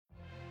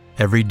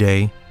Every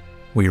day,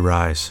 we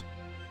rise,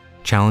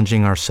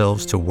 challenging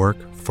ourselves to work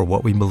for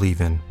what we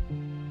believe in.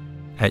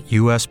 At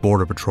U.S.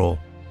 Border Patrol,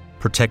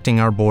 protecting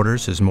our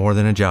borders is more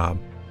than a job.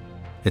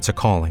 It's a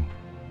calling.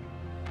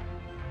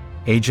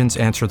 Agents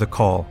answer the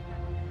call,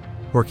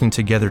 working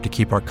together to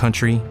keep our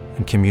country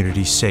and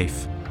communities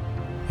safe.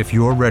 If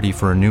you're ready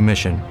for a new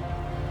mission,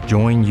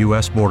 join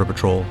U.S. Border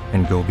Patrol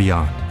and go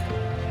beyond.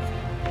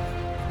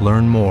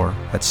 Learn more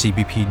at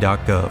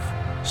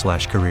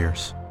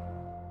cbp.gov/careers.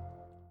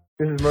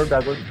 This is Murd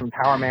Douglas from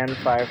Powerman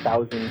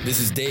 5000. This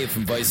is Dave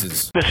from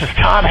Vices. This is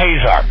Tom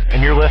Hazar,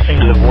 and you're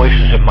listening to the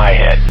Voices in My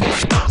Head.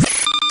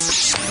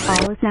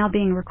 All is now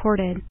being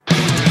recorded.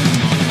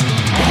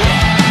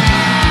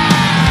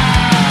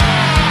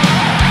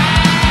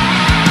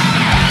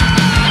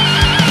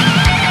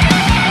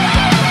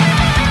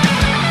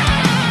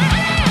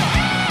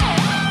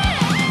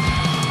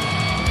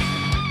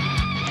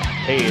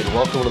 Hey, and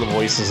welcome to the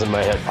Voices in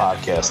My Head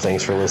podcast.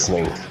 Thanks for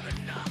listening.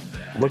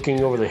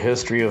 Looking over the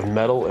history of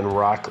metal and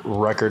rock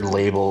record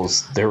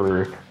labels, there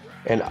were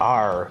and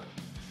are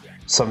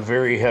some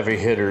very heavy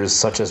hitters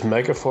such as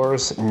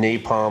Megaforce,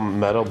 Napalm,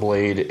 Metal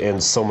Blade,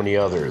 and so many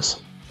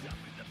others.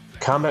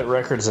 Combat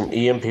Records and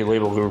EMP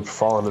label group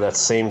fall into that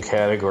same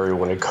category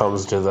when it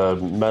comes to the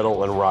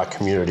metal and rock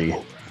community.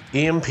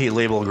 EMP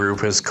label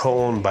group is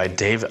co-owned by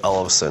Dave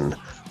Ellefson,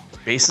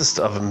 bassist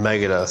of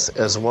Megadeth,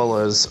 as well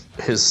as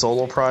his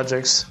solo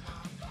projects,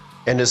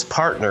 and his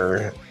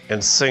partner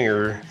and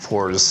singer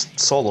for his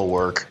solo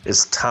work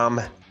is Tom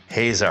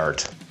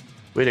Hazard.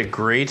 We had a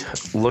great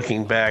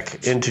looking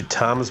back into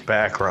Tom's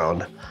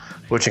background,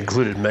 which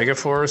included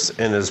Megaforce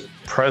and his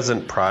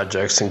present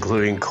projects,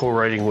 including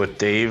co-writing with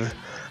Dave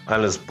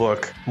on his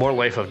book, More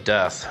Life of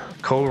Death,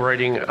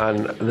 co-writing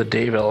on the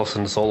Dave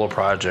Ellefson solo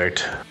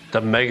project,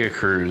 The Mega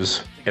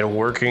Cruise, and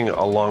working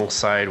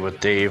alongside with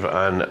Dave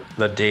on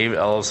the Dave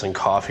Ellefson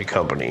Coffee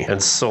Company,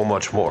 and so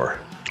much more.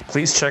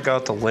 Please check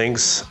out the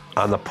links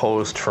on the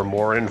post for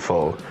more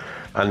info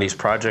on these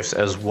projects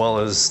as well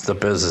as the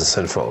business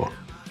info.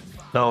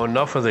 Now,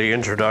 enough of the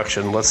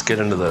introduction, let's get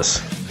into this.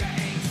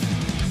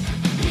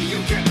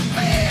 You can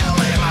feel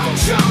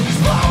emotions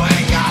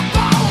blowing up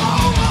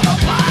all over the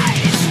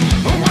place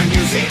when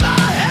you see the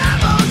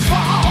heavens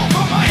fall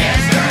from a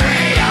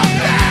history of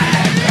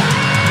bad.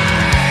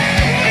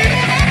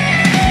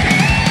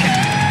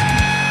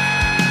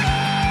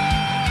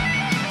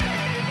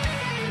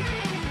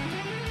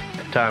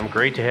 Tom,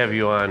 great to have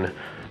you on.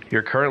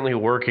 You're currently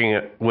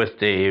working with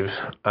Dave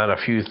on a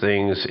few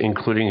things,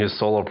 including his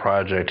solo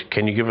project.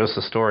 Can you give us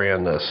a story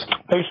on this?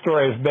 This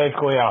story is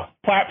basically a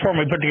platform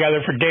we put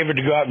together for David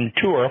to go out and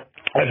tour.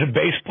 As a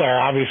bass player,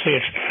 obviously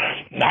it's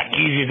not an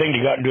easy thing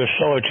to go out and do a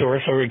solo tour,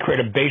 so we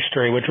create a bass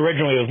story, which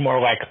originally was more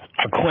like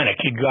a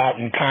clinic. He'd go out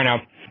and kind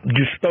of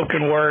do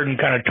spoken word and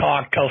kind of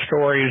talk, tell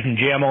stories,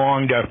 and jam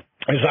along to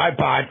his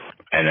iPod.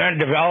 And then it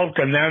developed,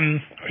 and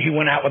then he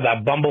went out with a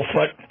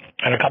Bumblefoot,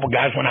 and a couple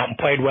guys went out and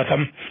played with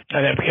him,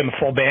 and then it became a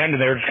full band, and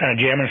they were just kind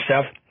of jamming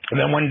stuff. And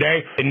then one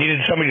day, they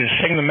needed somebody to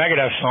sing the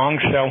Megadeth song,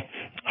 so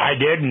I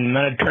did, and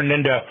then it turned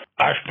into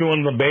us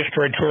doing the bass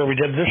story tour we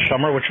did this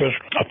summer, which was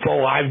a full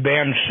live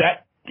band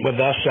set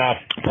with us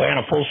playing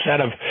a full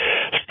set of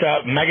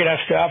stuff,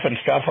 Megadeth stuff and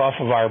stuff off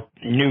of our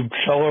new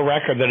solo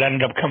record that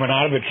ended up coming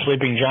out of it,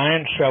 Sleeping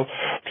Giant. So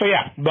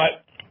yeah,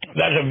 but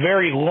that's a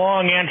very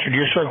long answer to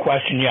your short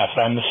question. Yes,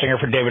 I'm the singer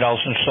for David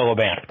Ellefson's solo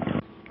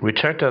band. We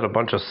checked out a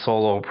bunch of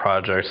solo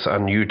projects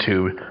on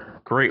YouTube.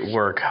 Great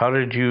work. How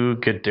did you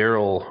get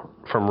Daryl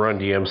from Run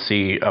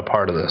DMC a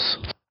part of this?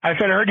 I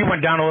heard you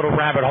went down a little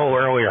rabbit hole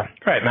earlier.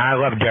 Right, man, I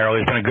love Daryl.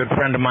 He's been a good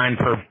friend of mine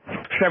for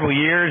several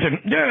years. And,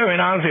 yeah, I mean,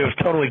 honestly, it was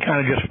totally kind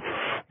of just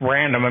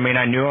random. I mean,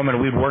 I knew him,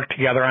 and we'd worked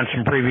together on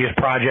some previous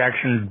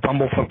projects, and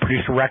Bumblefoot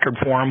produced a record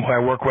for him who I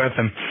work with.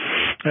 And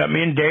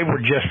me and Dave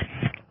were just...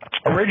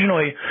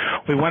 Originally,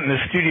 we went in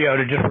the studio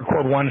to just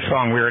record one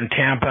song. We were in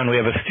Tampa, and we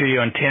have a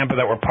studio in Tampa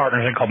that we're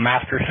partners in called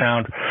Master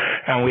Sound.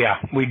 And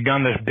we'd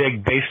done this big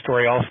bass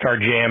story all-star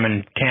jam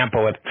in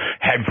Tampa with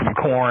Head from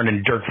Korn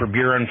and Dirk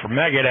Verbeuren from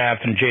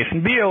Megadeth and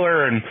Jason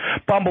Bieler and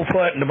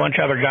Bumblefoot and a bunch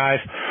of other guys.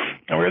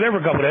 And we were there for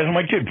a couple of days. I'm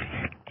like, dude,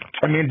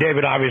 I mean,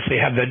 David obviously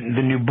had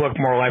the new book,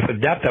 More Life of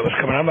Death, that was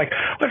coming out. I'm like,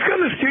 let's go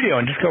to the studio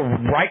and just go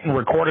write and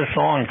record a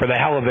song for the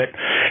hell of it.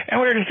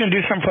 And we were just going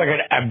to do something like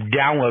a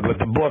download with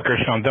the book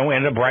or something. We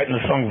ended up writing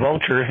the song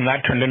Vultures, and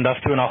that turned into us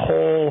doing a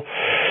whole,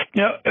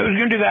 it was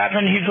going to do that.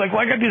 And then he's like,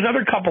 well, I got these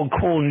other couple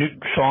cool new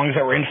songs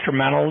that were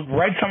instrumental.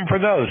 Write something for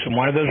those. And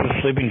one of those was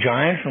Sleeping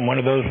Giants, and one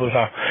of those was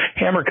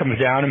Hammer Comes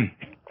Down. And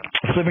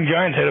Sleeping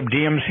Giants hit up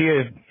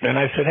DMC, and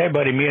I said, hey,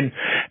 buddy, me and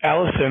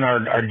Ellefson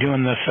are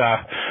doing this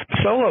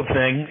solo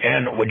thing,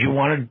 and would you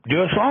want to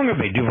do a song with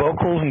me, do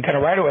vocals and kind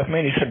of write it with me?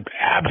 And he said,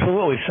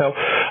 absolutely. So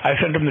I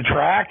sent him the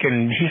track,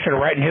 and he started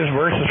writing his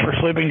verses for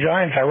Sleeping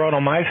Giants. I wrote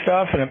all my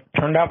stuff, and it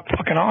turned out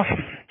fucking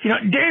awesome.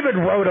 David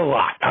wrote a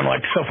lot on like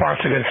So Far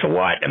So Good So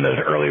What and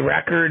those early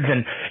records,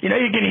 and you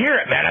can hear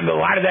it, man. I mean, a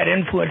lot of that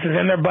influence is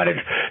in there, but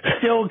it's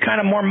still kind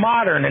of more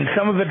modern, and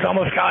some of it's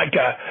almost got like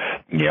a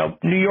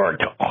New York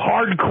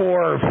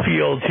hardcore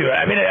feel to it.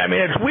 I mean,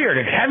 it's weird.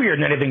 It's heavier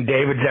than anything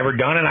David's ever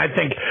done, and I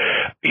think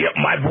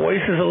my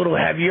voice is a little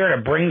heavier,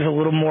 and it brings a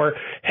little more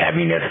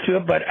heaviness to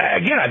it. But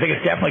again, I think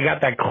it's definitely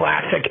got that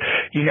classic.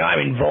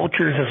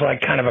 Vultures is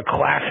like kind of a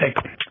classic,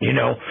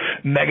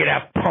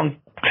 Megadeth punk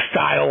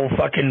style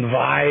fucking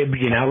vibe,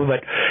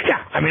 but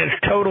yeah, I mean,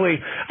 it's totally,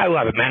 I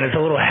love it, man. It's a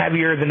little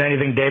heavier than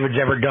anything David's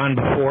ever done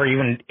before,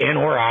 even in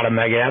or out of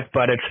Megadeth,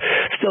 but it's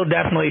still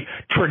definitely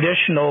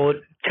traditional,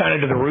 kind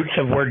of to the roots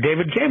of where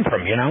David came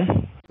from,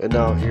 And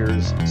now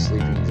here's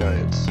Sleeping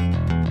Giants.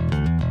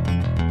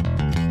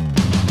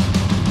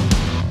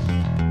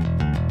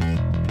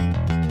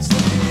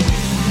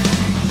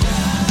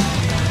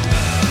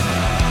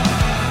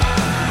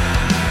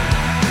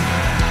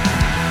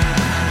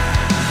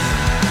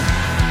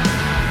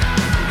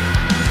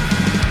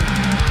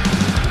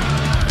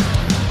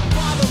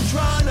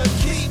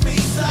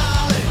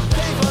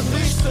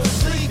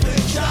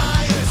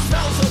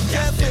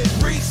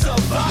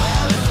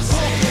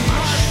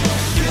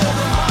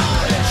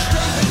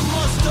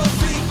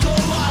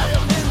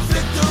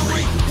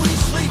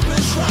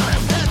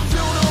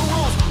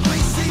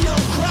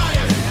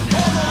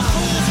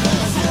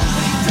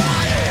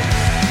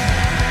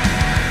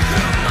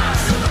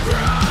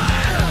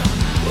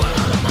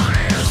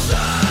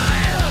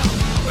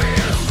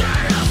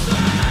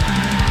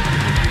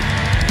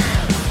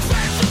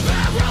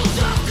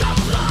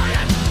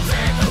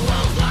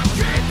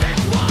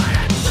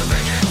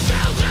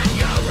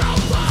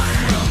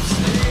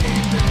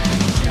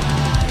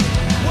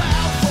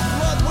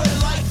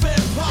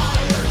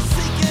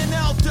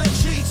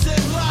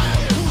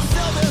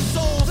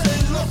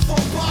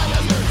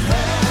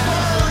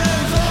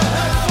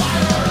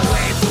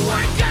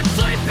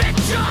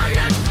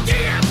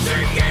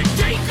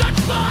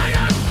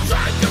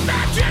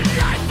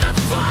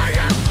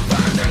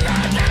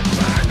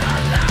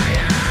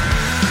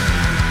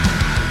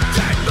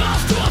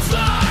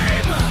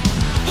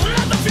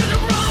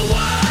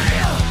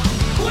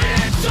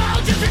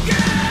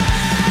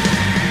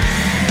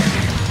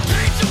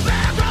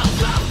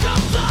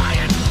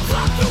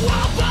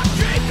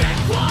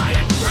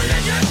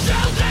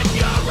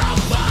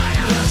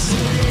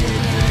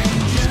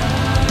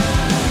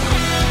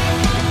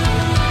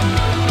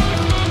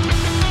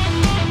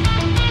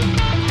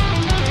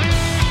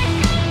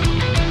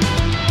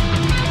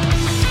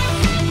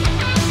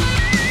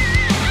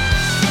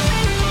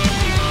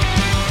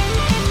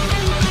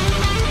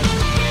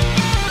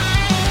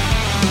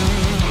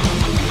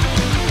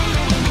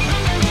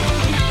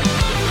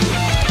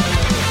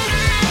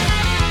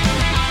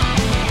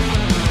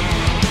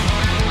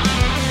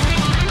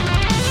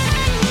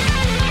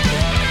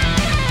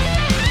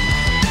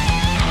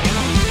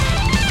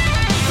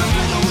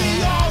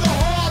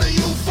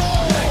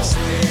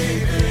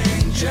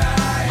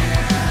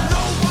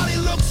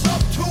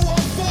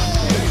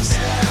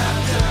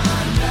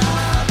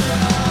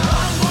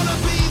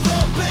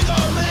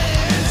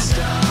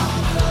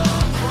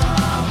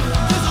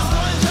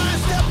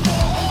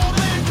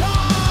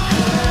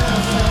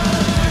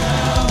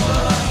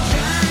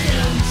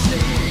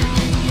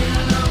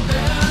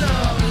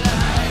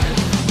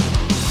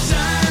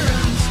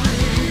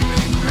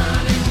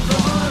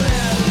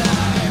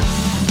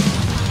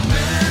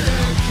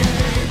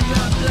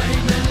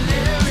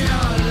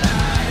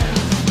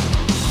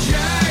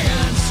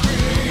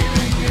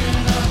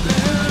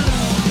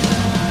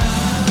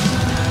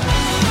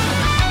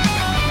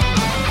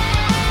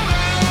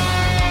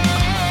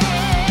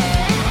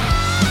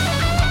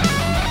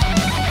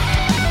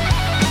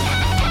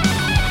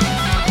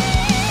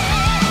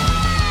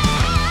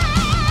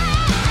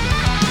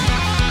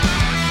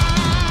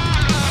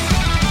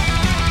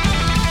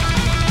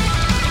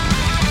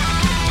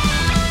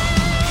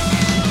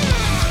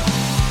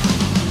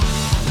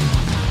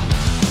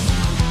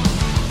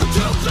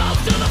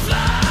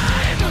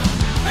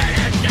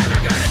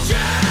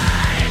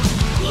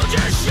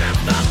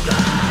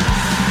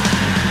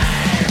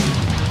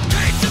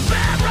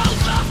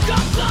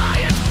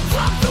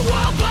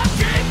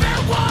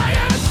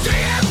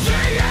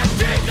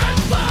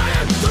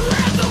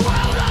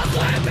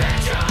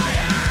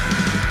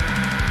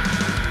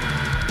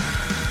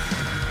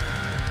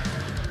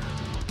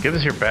 Give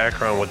us your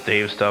background with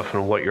Dave stuff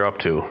and what you're up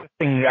to.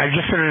 I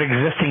just started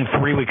existing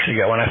 3 weeks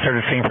ago when I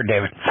started singing for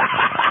David.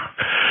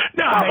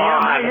 No,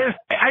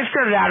 I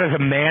started out as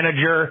a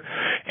manager,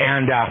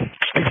 and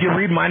if you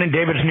read mine and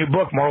David's new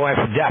book, More Life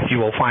of Death, you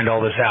will find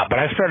all this out. But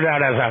I started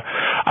out as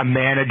a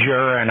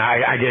manager, and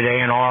I did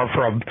A&R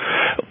for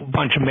a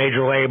bunch of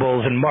major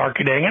labels and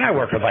marketing, and I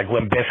worked with like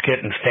Limp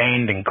Bizkit and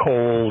Stained and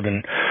Cold,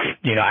 and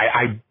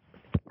I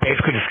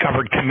basically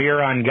discovered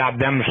Chimera and got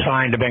them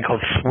signed to a band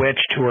called Switch,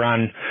 who were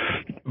on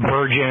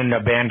Virgin,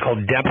 a band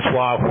called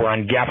Depthswath, who were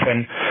on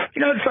Geffen.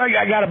 You know, so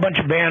I got a bunch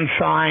of bands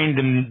signed,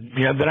 and,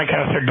 you know, then I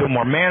kind of started doing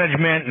more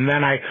management, and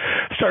then I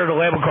started a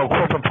label called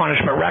Corporate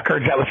Punishment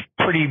Records. That was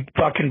pretty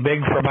fucking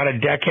big for about a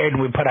decade.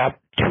 We put out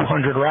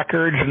 200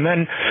 records, and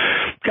then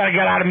kind of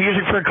got out of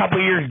music for a couple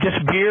of years,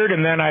 disappeared,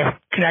 and then I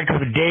connected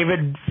with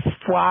David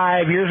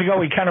 5 years ago.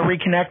 We kind of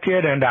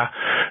reconnected and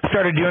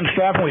started doing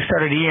stuff, and we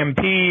started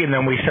EMP, and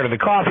then we started the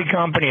coffee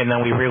company, and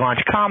then we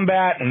relaunched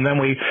Combat, and then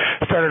we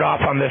started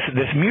off on this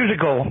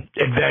musical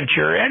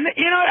adventure. And,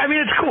 you know, I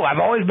mean, it's cool.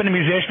 I've always been a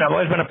musician. I've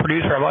always been a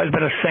producer. I've always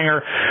been a singer,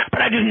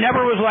 but I just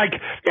never was like,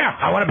 yeah,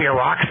 I want to be a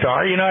rock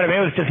star. You know what I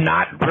mean? It was just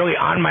not really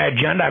on my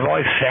agenda. I've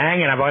always sang,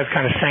 and I've always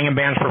kind of sang in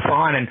bands for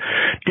fun and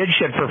did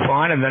shit for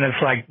fun. And then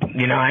it's like,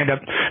 you know, I end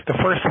up, the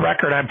first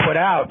record I put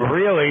out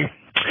really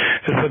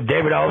is with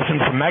David Ellefson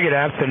from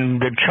Megadeth,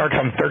 and it charts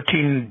on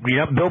 13, you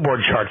know,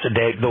 Billboard charts a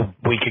day the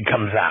week it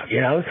comes out,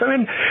 you know. So, I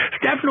mean,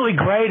 it's definitely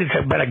great. It's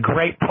been a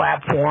great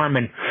platform.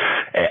 And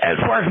as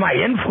far as my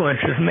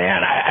influences,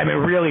 man, I mean,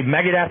 really,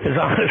 Megadeth is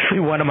honestly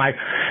one of my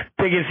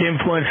biggest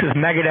influences.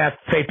 Megadeth,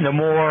 Faith No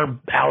More,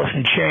 Alice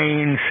in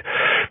Chains,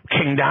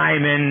 King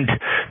Diamond,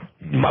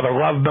 Mother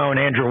Love Bone,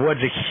 Andrew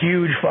Wood's a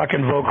huge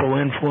fucking vocal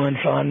influence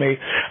on me.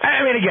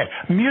 I mean, again,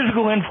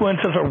 musical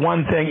influences are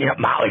one thing, you know,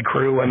 Motley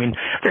Crue. I mean,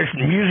 there's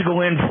musical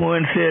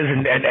influences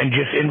and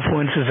just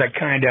influences that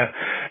kind of,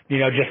 you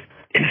know, just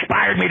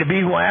inspired me to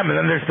be who I am. And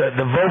then there's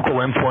the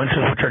vocal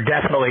influences, which are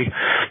definitely,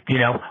 you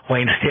know,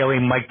 Wayne Staley,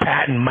 Mike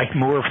Patton, Mike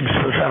Moore from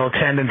Suicidal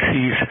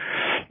Tendencies,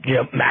 you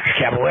know, Max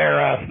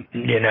Cavalera,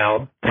 you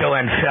know, Phil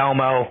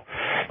Anselmo,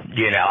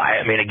 you know,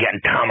 I mean, again,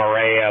 Tom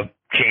Araya,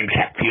 James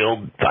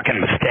Hetfield, fucking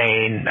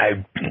Mustaine,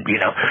 you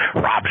know,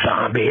 Rob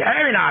Zombie.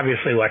 I mean,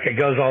 obviously, like, it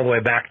goes all the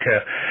way back to,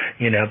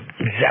 you know,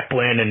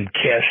 Zeppelin and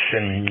Kiss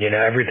and, you know,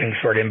 everything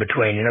sort of in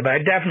between, you know. But I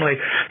definitely,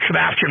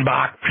 Sebastian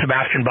Bach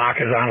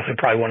is honestly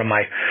probably one of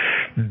my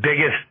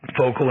biggest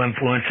vocal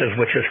influences,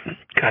 which is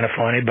kind of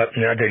funny, but,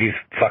 you know, dude, he's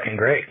fucking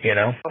great, you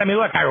know. I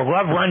mean, look, I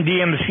love Run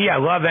DMC.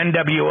 I love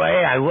NWA.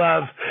 I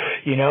love,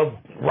 you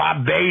know,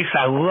 Rob Bass.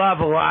 I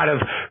love a lot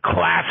of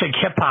classic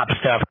hip-hop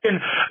stuff.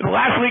 And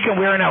last weekend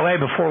we were in L.A.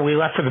 before we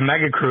left for the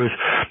Mega Cruise,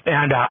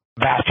 and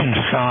Sebastian's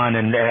son,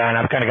 and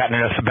I've kind of gotten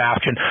to know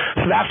Sebastian.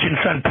 Sebastian's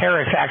son,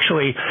 Paris,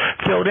 actually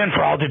filled in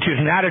for Altitudes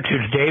and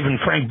Attitudes, Dave and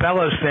Frank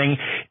Bellows thing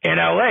in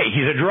L.A.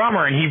 He's a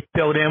drummer, and he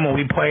filled in when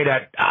we played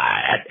at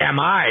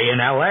MI in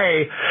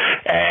L.A.,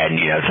 and,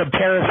 you know, so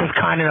Paris was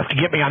kind enough to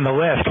get me on the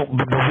list.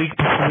 The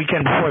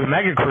weekend before the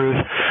Mega Cruise,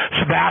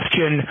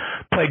 Sebastian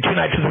played 2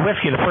 nights of the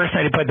Whiskey. The first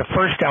night he played the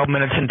first album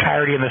in its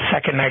entirety, and the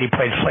second night he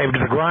played Slave to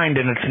the Grind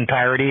in its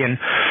entirety, and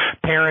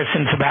Paris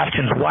and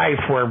Sebastian's wife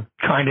were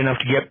kind enough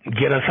to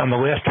get us on the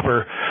list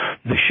for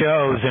the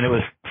shows, and it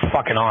was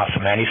fucking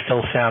awesome, man. He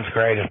still sounds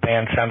great. His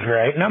band sounds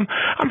great. And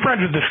I'm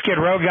friends with the Skid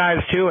Row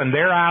guys, too, and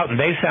they're out, and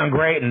they sound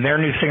great, and their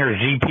new singer,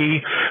 ZP,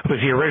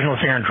 who's the original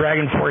singer in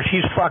Dragon Force,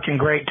 he's fucking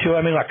great, too.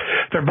 I mean, look,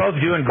 they're both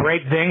doing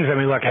great things. I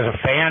mean, look, as a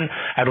fan,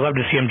 I'd love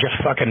to see them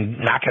just fucking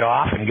knock it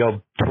off and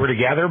go tour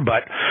together,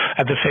 but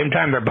at the same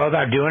time, they're both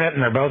out doing it,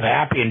 and they're both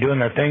happy and doing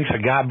their thing,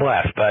 so God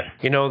bless. But,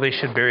 you know, they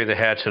should bury the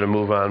hatchet and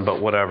move on, but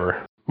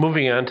whatever.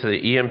 Moving on to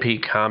the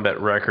EMP Combat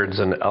Records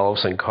and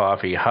Ellefson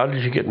Coffee, how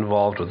did you get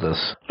involved with this?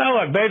 Oh,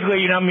 look, basically,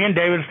 you know, me and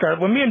David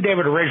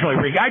originally,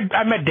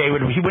 I met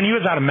David, when he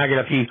was out of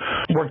Megadeth, he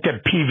worked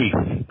at Peavey,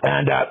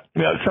 and,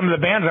 you know, some of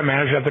the bands I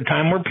managed at the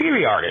time were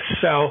Peavey artists,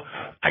 so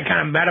I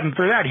kind of met him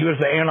through that. He was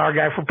the A&R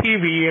guy for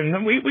Peavey,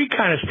 and we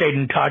kind of stayed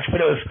in touch, but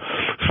it was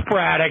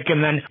sporadic. And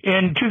then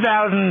in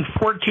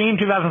 2014,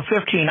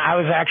 2015,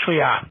 I was actually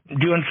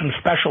doing some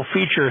special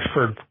features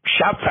for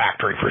Shout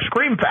Factory, for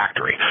Scream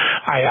Factory.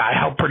 I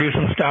helped produce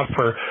some stuff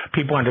for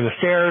People Under the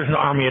Stairs and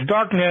Army of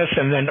Darkness,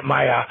 and then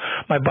my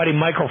buddy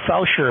Michael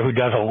Felsher, who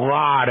does a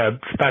lot of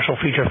special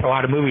features for a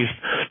lot of movies,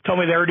 told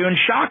me they were doing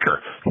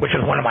Shocker, which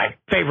is one of my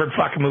favorite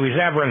fucking movies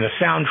ever, and the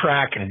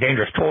soundtrack, and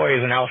Dangerous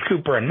Toys, and Alice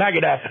Cooper, and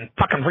Megadeth, and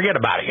fucking forget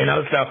about it, you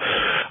know. So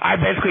I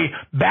basically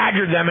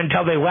badgered them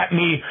until they let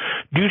me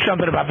do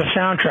something about the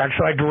soundtrack.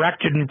 So I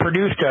directed and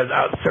produced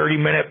a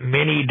 30-minute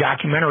mini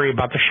documentary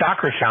about the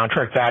Shocker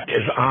soundtrack that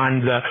is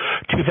on the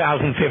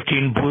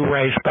 2015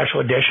 Blu-ray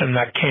special edition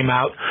that came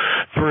out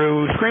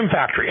through Scream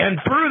Factory. And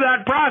through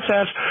that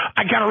process,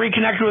 I kind of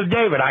reconnected with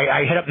David.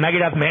 I hit up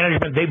Megadeth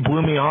management. They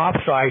blew me off.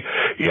 So I,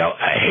 you know,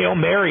 Hail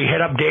Mary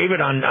hit up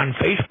David on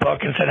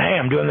Facebook and said, hey,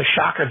 I'm doing the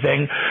Shocker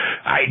thing.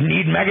 I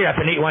need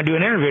Megadeth. I need you want to do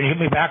an interview. And he hit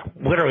me back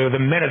literally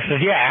within minutes.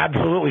 Said, yeah,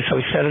 absolutely. So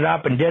we set it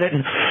up and did it.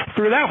 And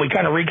through that, we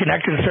kind of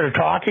reconnected and started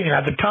talking. And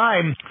at the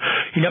time,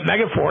 you know,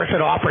 Megaforce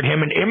had offered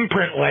him an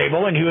imprint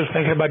label, and he was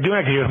thinking about doing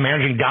it because he was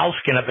managing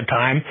Dollskin at the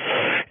time.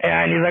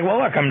 And he's like,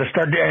 well, look, I'm going to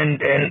start,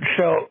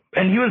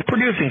 and he was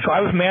producing. So I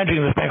was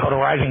managing this thing called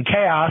Rising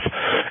Chaos,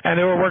 and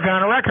they were working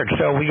on a record.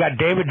 So we got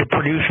David to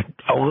produce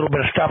a little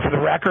bit of stuff for the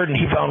record, and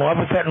he fell in love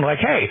with it, and like,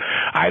 hey,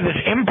 I have this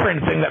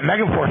imprint thing that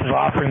Megaforce is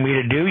offering me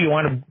to do.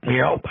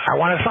 I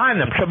want to sign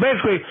them. So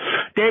basically,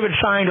 David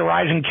signed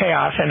Arising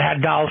Chaos and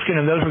had Dollskin,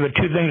 and those were the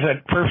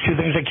first two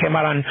things that came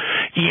out on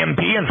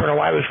EMP and sort of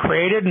why it was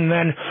created. And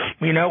then,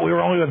 we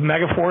were only with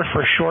Megaforce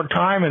for a short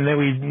time, and then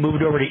we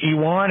moved over to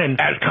E1, and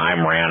as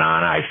time ran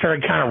on, I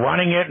started kind of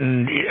running it,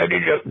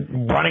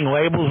 and running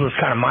labels was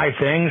kind of my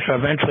thing. So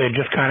eventually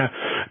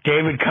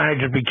David kind of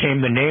just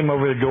became the name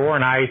over the door,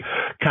 and I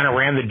kind of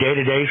ran the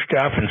day-to-day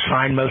stuff and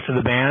signed most of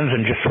the bands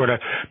and just sort of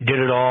did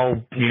it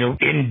all,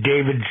 in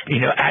David's,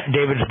 at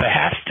David's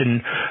behest.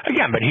 And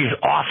again, but he's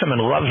awesome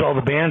and loves all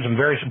the bands and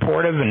very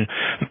supportive. And,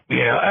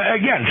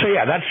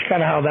 that's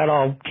kind of how that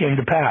all came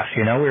to pass.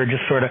 We were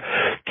just sort of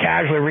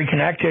casually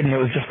reconnected, and it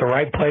was just the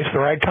right place, the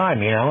right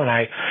time, and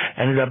I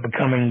ended up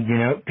becoming,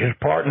 his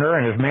partner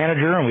and his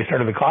manager, and we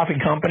started the coffee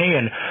company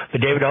and the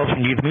David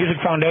Ellefson Youth Music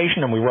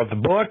Foundation, and we wrote the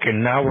book,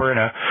 and now we're in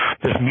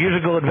this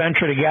musical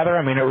adventure together.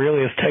 I mean, it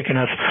really has taken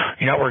us,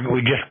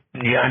 we just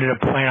ended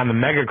up playing on the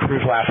Mega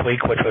Cruise last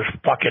week, which was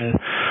fucking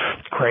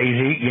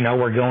crazy.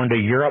 We're going to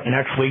Europe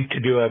next week to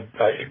do a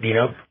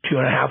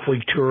 2.5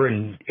 week tour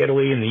in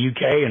Italy and the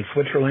UK and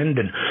Switzerland,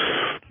 and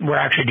we're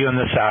actually doing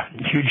this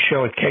huge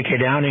show with KK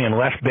Downing and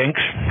Les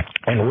Binks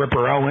and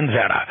Ripper Owens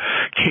at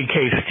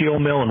KK Steel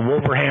Mill in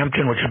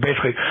Wolverhampton, which is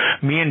basically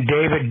me and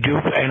David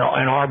Duke and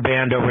our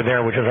band over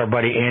there, which is our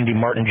buddy Andy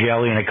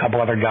Martingelli and a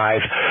couple other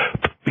guys.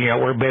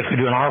 We're basically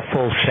doing our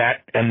full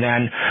set, and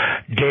then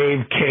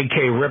Dave,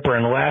 KK, Ripper,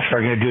 and Les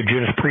are going to do a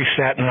Judas Priest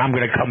set, and I'm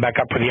going to come back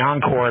up for the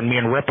encore, and me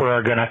and Ripper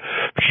are going to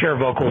share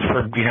vocals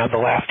for, the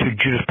last two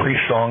Judas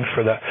Priest songs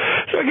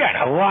So again,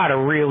 a lot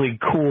of really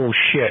cool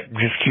shit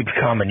just keeps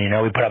coming,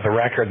 We put out the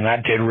record, and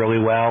that did really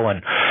well, and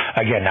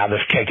again, now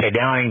this KK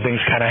Downing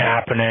thing's kind of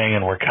happening,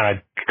 and we're kind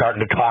of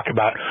starting to talk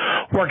about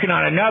working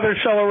on another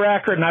solo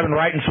record, and I've been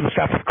writing some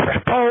stuff with Chris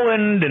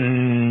Poland,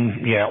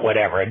 and,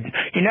 whatever.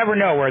 You never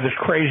know where this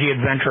crazy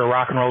adventure of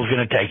rock and roll is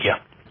going to take you.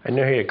 I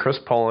know he had Chris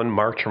Poland,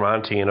 Mark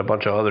Tremonti, and a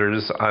bunch of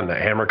others on The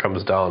Hammer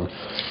Comes Down.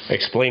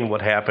 Explain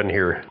what happened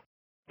here.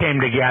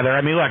 Came together.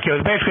 I mean, look, it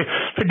was basically,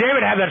 so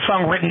David had that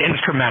song written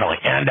instrumentally,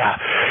 and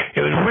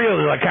it was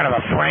really like kind of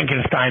a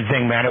Frankenstein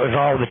thing, man. It was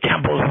all, the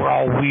tempos were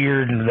all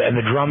weird, and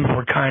the drums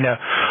were kind of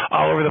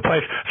all over the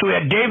place. So we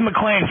had Dave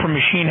McClain from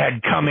Machine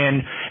Head come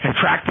in and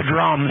track the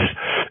drums,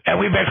 and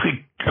we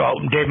basically,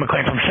 Dave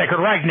McClain from Sacred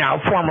Reich now,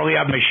 formerly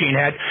of Machine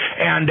Head,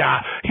 and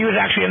he was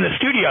actually in the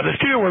studio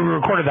where we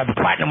recorded that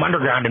Platinum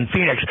Underground in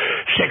Phoenix.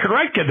 Sacred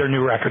Reich did their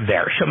new record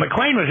there. So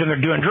McClain was in there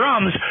doing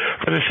drums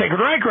for the Sacred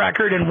Reich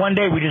record, and one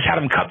day we just had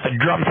him cut the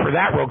drums for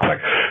that real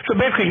quick. So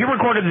basically, he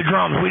recorded the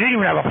drums. We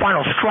didn't even have a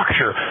final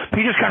structure.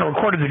 He just kind of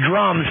recorded the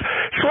drums,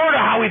 sort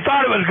of how we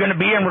thought it was going to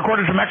be, and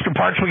recorded some extra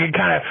parts so we could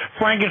kind of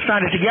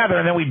Frankenstein it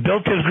together, and then we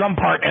built his drum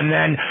part, and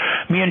then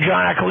me and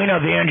John Aquilino,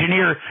 the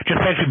engineer,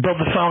 just basically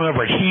built the song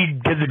over it. He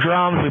did the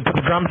drums, we put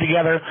the drums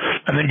together,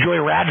 and then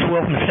Joey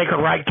Radziwill from the Sacred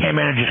Reich came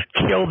in and just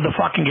killed the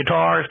fucking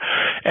guitars,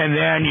 and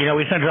then,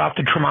 we sent it off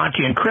to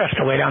Tremonti and Chris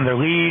to lay down their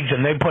leads,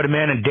 and they put him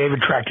in, and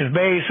David tracked his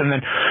bass, and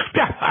then,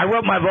 I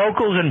wrote my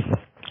vocals, and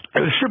it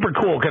was super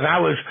cool because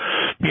I was,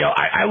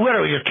 I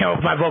literally just came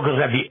up with my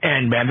vocals at the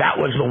end, man. That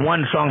was the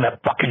one song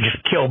that fucking just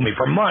killed me.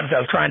 For months,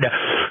 I was trying to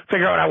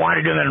figure out what I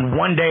wanted to do, and then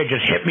one day it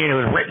just hit me, and it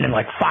was written in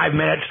like 5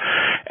 minutes.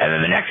 And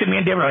then the next thing, me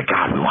and David were like,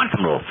 God, we want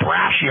some little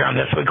thrash here on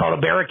this. So we called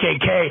it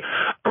Barricade K.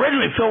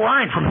 Originally, Phil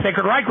Ryan from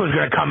Sacred Reich was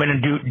going to come in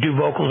and do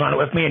vocals on it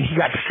with me, and he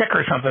got sick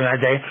or something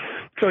that day.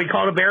 So he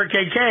called it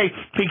Barricade K.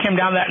 He came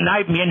down that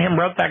night. Me and him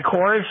wrote that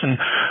chorus and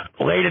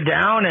laid it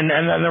down, and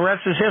then the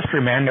rest is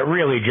history, man. It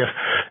really just,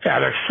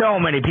 there's so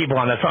many people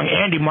on that song.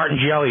 Andy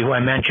Martingelli, who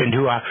I mentioned,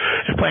 who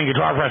is playing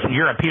guitar for us in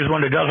Europe, he's the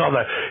one who does all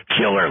the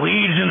killer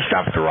leads and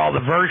stuff through all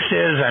the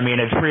verses. I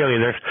mean, it's really,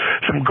 there's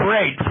some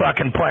great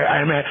fucking play.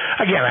 I mean,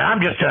 again, man,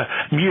 I'm just a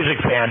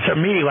music fan. So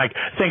me, like,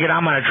 thinking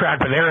I'm on a track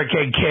with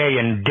Barricade K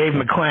and Dave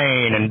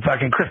McClain and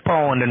fucking Chris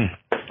Poland and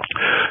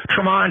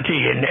Tremonti,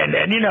 and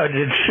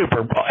it's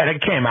super, and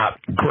it came out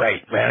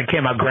great, man. It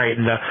came out great,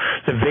 and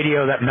the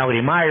video that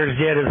Melody Myers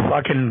did is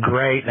fucking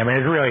great. I mean,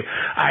 it's really,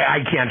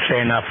 I can't say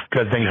enough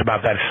good things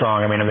about that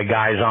song. I mean, and the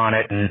guys on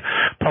it, and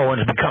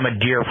Poland's become a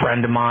dear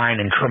friend of mine,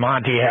 and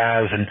Tremonti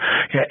has, and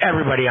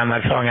everybody on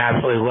that song I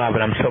absolutely love it.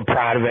 I'm so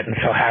proud of it and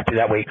so happy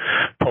that we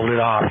pulled it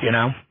off,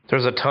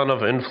 There's a ton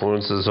of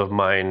influences of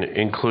mine,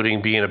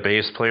 including being a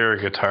bass player,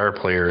 a guitar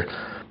player.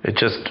 It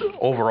just,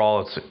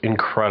 overall, it's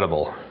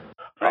incredible.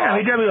 Yeah,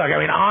 he did me like,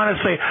 I mean,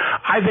 honestly,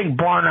 I think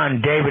bar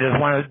none, David is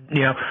one of,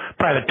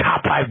 probably the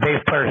top 5 bass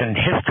players in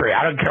history.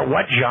 I don't care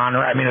what genre.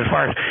 I mean, as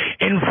far as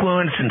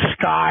influence and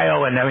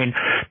style, and I mean,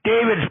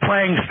 David's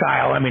playing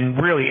style, I mean,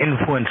 really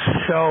influenced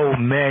so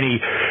many.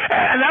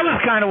 And that was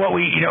kind of what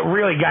we,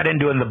 really got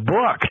into in the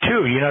book,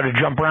 too, to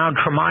jump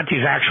around.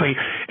 Tremonti's actually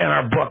in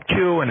our book,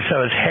 too, and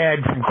so is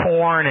Head from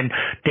Korn and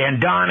Dan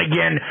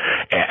Donegan.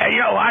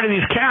 A lot of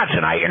these cats,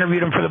 and I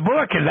interviewed them for the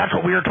book, and that's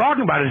what we were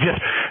talking about, is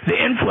just the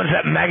influence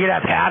that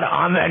Megadeth had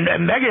on,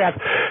 and Megadeth,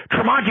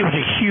 Tremonti was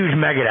a huge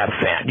Megadeth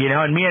fan,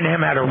 and me and and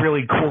him had a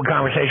really cool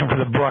conversation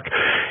for the book.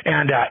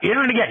 And,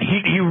 and again,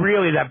 he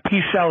really, that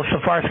Peace Sells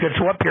So Far So Good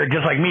So What period,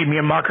 just like me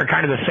and Mark are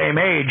kind of the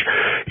same age,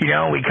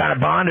 we kind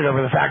of bonded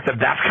over the fact that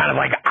that's kind of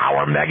like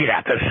our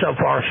Megadeth. That's So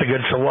Far So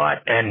Good So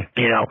What. And,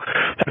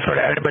 that's sort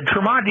of, but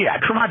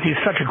Tremonti's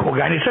such a cool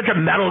guy, and he's such a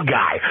metal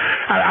guy.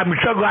 I'm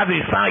so glad that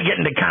he's finally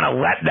getting to kind of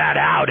let that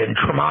out in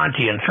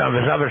Tremonti and some of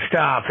his other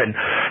stuff. And,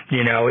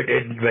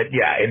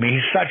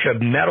 he's such a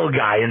metal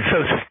guy and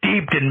so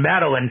steeped in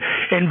metal and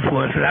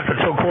influence, and that's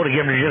what's so cool to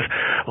get him to just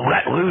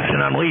let loose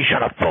and unleash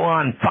on a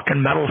full-on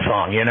fucking metal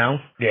song, Yeah,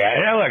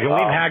 and look,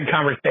 we've had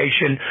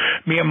conversation,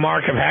 me and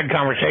Mark have had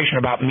conversation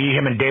about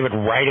him and David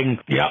writing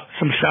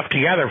some stuff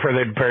together for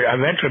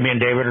eventually me and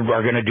David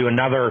are going to do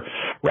another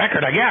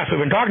record, I guess.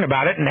 We've been talking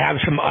about it and have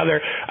some other,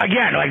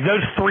 again, like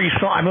those 3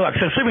 songs. I mean, look,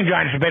 so Sleeping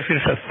Giants is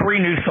basically just 3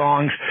 new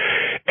songs,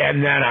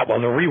 and then,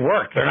 they're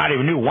reworked. They're not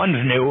even new.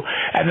 One's new.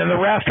 And then the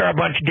rest are a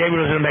bunch David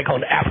was going to make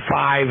called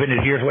F5 in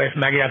his years away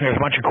from Megadeth, and there's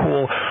a bunch of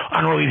cool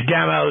unreleased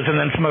demos, and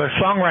then some other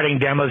songwriting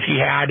demos he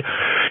had.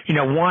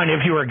 One,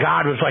 If You Were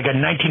God, was like a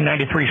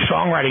 1993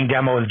 songwriting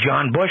demo with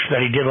John Bush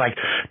that he did like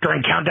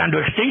during Countdown to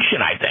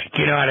Extinction, I think.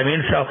 You know what I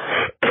mean? So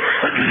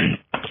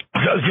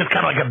it was just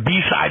kind of like a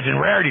B-sides and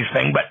rarities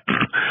thing, but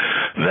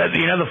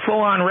the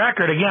full-on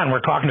record, again,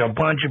 we're talking to a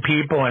bunch of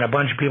people, and a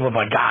bunch of people are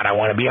like, God, I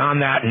want to be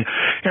on that. And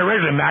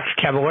originally Max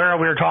Cavalera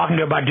we were talking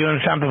to about doing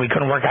something. We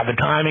couldn't work out the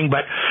timing,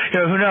 but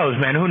who knows,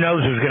 man? Who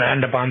knows who's going to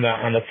end up on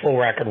the full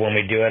record when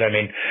we do it? I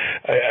mean,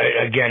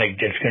 again,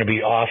 it's going to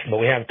be awesome. But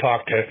we have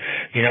talked to,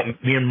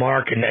 me and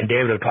Mark and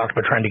David have talked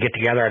about trying to get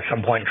together at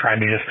some point and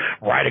trying to just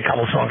write a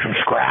couple songs from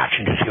scratch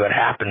and just see what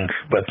happens.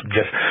 But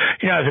just,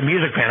 as a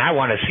music fan, I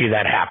want to see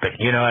that happen.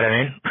 You know what I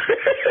mean?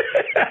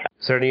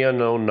 Is there any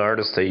unknown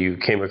artist that you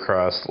came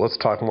across? Let's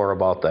talk more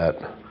about that.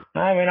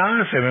 I mean,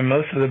 honestly,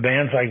 most of the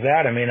bands like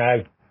that,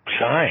 I've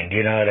signed,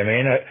 you know what I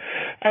mean?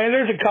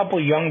 There's a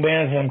couple young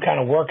bands that I'm kind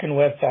of working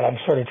with that I'm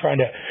sort of trying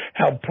to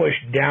help push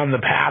down the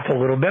path a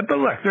little bit. But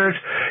look, there's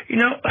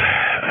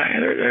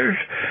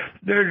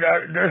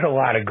a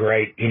lot of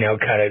great,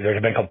 there's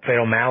a band called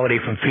Fatal Malady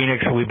from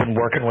Phoenix that we've been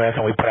working with,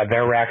 and we put out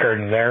their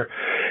record, and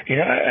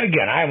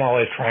again, I'm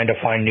always trying to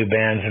find new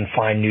bands and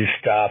find new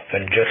stuff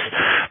and just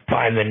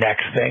find the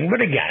next thing.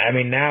 But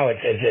again, now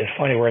it's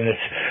funny, we're in this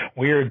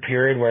weird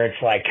period where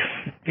it's like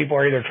people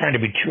are either trying to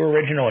be too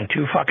original and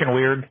too fucking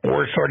weird,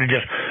 or sort of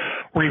just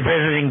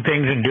revisiting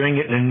things and doing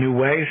it in a new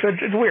way. So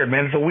it's weird,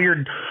 man.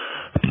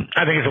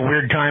 I think it's a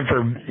weird time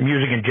for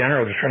music in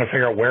general, just trying to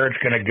figure out where it's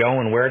going to go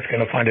and where it's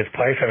going to find its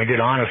place.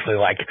 Honestly,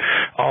 like,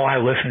 all I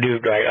listen to,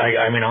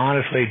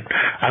 honestly,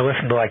 I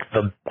listen to, like,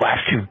 the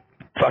last 2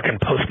 fucking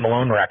Post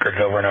Malone records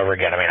over and over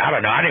again. I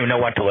don't know. I don't even know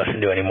what to listen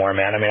to anymore,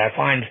 man. I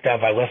find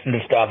stuff, I listen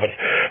to stuff. It's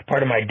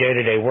part of my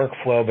day-to-day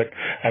workflow, but,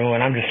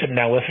 when I'm just sitting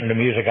down listening to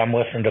music, I'm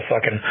listening to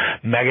fucking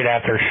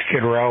Megadeth or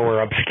Skid Row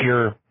or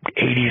obscure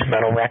 80s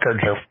metal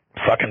records or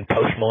fucking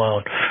Post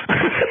Malone.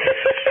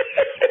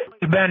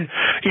 Been,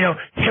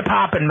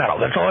 hip-hop and metal.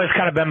 That's always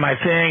kind of been my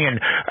thing. And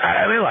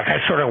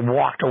I sort of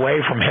walked away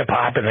from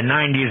hip-hop in the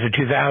 90s, the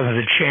 2000s.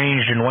 It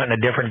changed and went in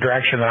a different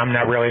direction that I'm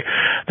not really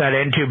that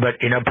into. But,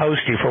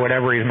 Posty, for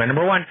whatever reason,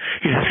 number one,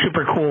 he's a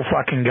super cool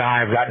fucking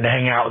guy. I've gotten to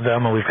hang out with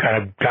him, and we've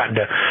kind of gotten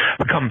to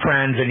become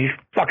friends, and he's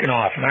fucking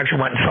awesome. I actually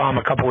went and saw him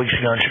a couple weeks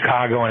ago in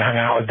Chicago and hung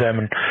out with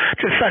him, and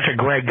just such a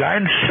great guy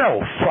and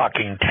so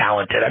fucking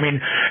talented.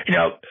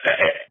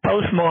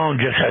 Post Malone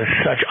just has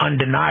such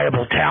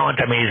undeniable talent.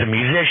 He's a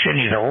musician.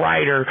 He's a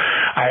writer.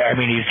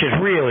 He's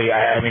just really,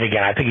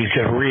 again, I think he's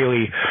just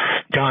really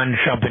done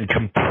something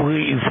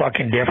completely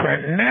fucking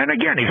different. And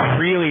again, he's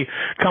really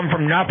come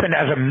from nothing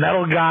as a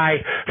metal guy,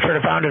 sort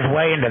of found his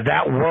way into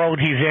that world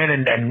he's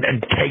in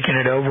and taken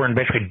it over and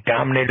basically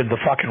dominated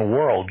the fucking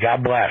world.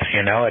 God bless,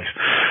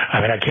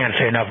 I can't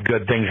say enough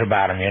good things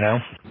about him,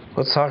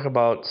 Let's talk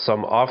about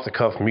some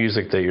off-the-cuff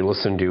music that you're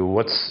listening to.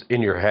 What's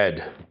in your head?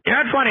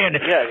 It's funny. And,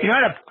 when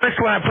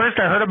I first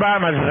heard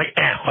about him, I was like,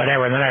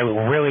 whatever. And then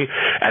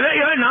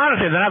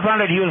honestly, then I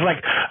found out he has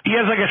like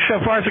a So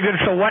Far So Good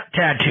So What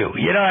tattoo.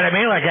 You know what I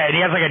mean? Like, he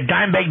has like a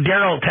Dimebag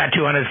Darrell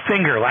tattoo on his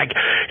finger. Like,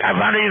 I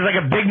found out he's like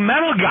a big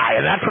metal guy.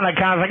 And that's when I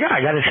kind of was like, I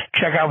got to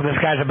check out what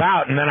this guy's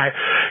about. And then I,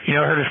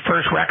 heard his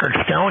first record,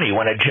 Stony,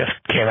 when it just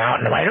came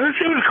out. And I'm like, it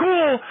was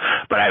cool.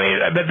 But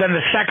but then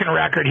the second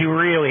record, he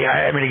really,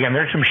 again,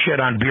 there's some shit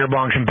on Beer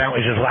Bongs and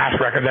Bentleys, his last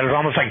record, that is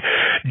almost like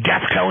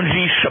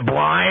Deftones-y,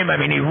 Sublime.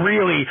 He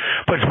really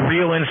puts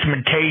real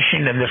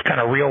instrumentation and this kind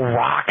of real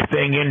rock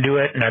thing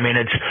into it. And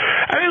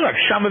look,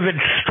 some of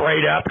it's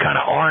straight up kind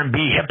of R&B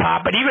hip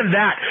hop, but even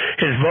that,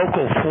 his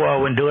vocal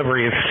flow and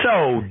delivery is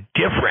so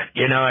different.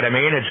 You know what I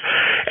mean?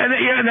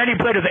 And then he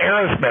played with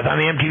Aerosmith on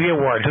the MTV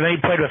Awards, and then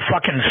he played with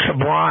fucking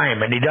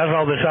Sublime, and he does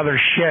all this other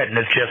shit, and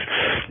it's just,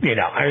 he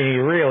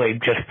really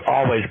just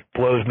always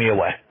blows me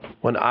away.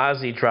 When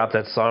Ozzy dropped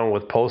that song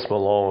with Post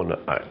Malone,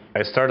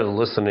 I started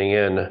listening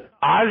in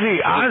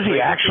Ozzy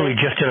actually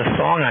just did a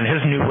song on his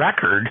new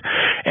record,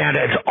 and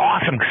it's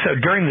awesome. So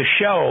during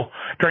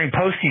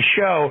Posty's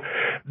show,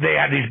 they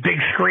had these big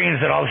screens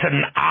that all of a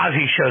sudden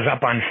Ozzy shows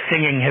up on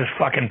singing his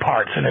fucking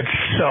parts, and it's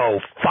so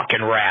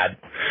fucking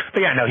rad.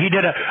 But yeah, no, he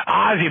did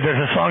Ozzy.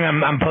 There's a song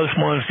on Post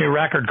Malone's new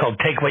record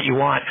called "Take What You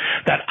Want"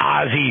 that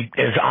Ozzy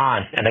is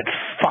on, and it's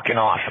fucking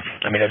awesome.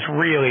 I mean, it's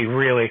really,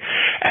 really.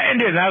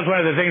 And dude, that was one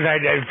of the things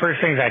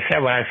first things I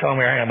said when I saw him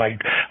here. I'm like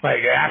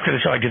after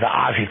the show, I did the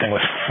Ozzy thing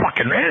was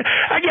fucking.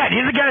 Again,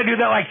 he's the guy to do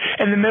that, like,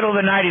 in the middle of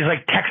the night, he's,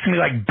 like, texting me,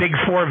 like, Big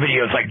Four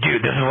videos, like,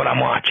 dude, this is what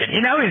I'm watching.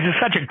 You know, he's just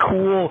such a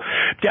cool,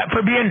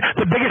 for being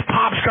the biggest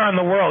pop star in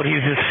the world,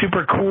 he's this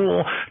super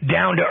cool,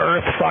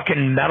 down-to-earth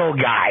fucking metal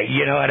guy,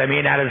 you know what I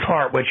mean, at his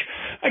heart, which,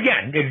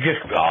 again, it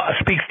just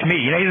speaks to me.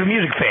 You know, he's a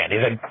music fan.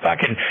 He's a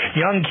fucking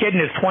young kid in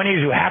his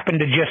 20s who happened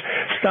to just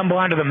stumble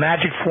onto the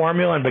magic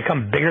formula and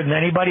become bigger than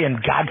anybody,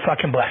 and God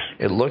fucking bless.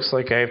 It looks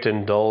like I have to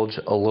indulge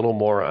a little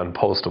more on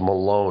Post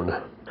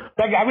Malone.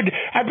 Like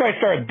I'd probably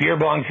start with Beer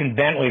Bongs and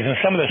Bentleys and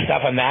some of the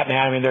stuff on that,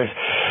 man. I mean, there's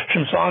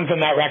some songs on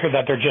that record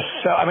that they're just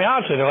so, I mean,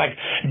 honestly, they're like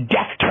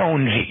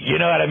Deftonesy, you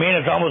know what I mean?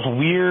 It's almost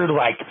weird,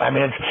 like, I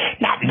mean, it's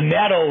not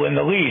metal in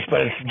the least, but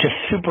it's just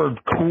super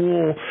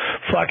cool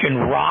fucking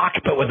rock,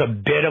 but with a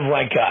bit of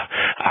like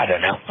I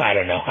don't know.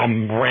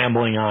 I'm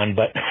rambling on,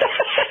 but...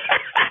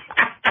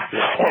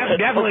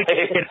 Definitely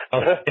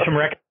some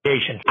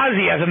recommendations.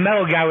 Ozzy, as a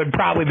metal guy, would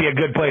probably be a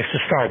good place to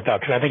start, though,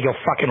 because I think you'll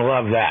fucking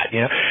love that,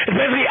 you know? It's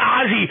basically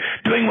Ozzy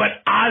doing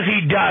what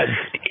Ozzy does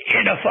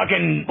in a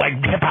fucking, like,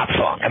 hip-hop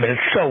song. I mean,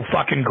 it's so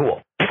fucking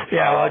cool.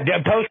 Yeah,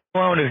 Post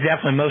Malone is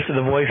definitely most of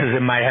the voices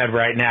in my head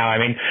right now. I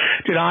mean,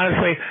 dude,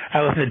 honestly,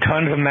 I listen to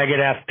tons of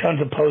Megadeth,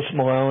 tons of Post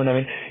Malone. I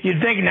mean, you'd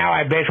think now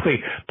I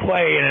basically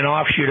play in an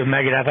offshoot of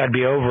Megadeth, I'd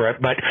be over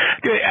it. But,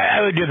 dude,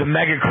 I would do the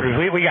Mega Cruise.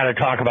 We got to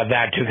talk about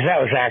that, too, because that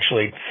was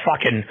actually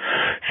fucking...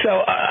 So,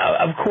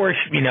 of course,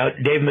 you know,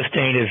 Dave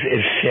Mustaine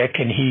is sick,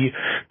 and he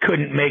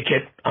couldn't make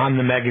it on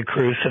the Mega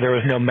Cruise, so there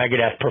was no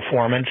Megadeth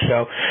performance.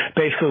 So,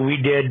 basically, we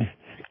did...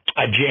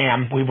 a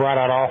jam. We brought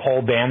out our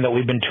whole band that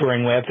we've been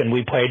touring with, and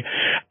we played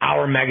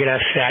our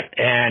Megadeth set,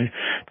 and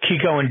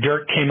Kiko and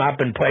Dirk came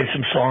up and played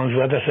some songs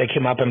with us. They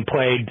came up and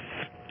played,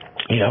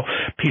 you know,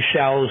 Peace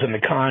Sells and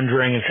The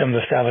Conjuring and some of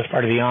the stuff as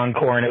part of the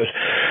encore, and it was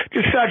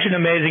just such an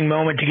amazing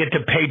moment to get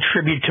to pay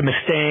tribute to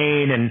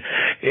Mustaine, and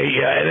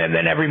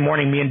then every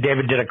morning me and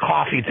David did a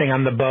coffee thing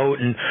on the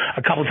boat, and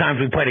a couple times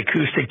we played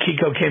acoustic.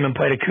 Kiko came and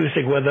played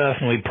acoustic with us,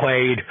 and we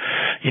played,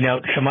 you know,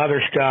 some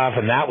other stuff,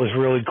 and that was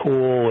really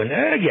cool, and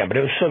again, but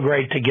it was so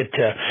great to get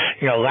to,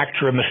 you know,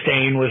 Electra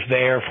Mustaine was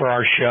there for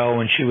our show,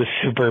 and she was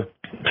super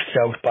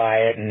stoked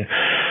by it, and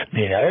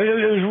you know,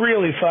 it was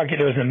really fucking,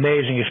 it was an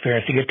amazing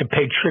experience to get to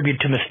pay tribute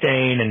to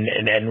Mustaine,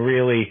 and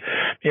really,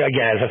 you know,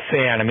 again, as a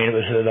fan, I mean, it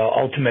was the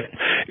ultimate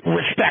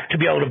respect to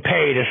be able to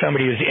pay to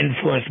somebody who's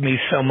influenced me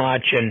so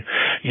much, and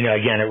you know,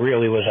 again, it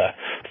really was a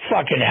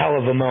fucking hell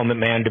of a moment,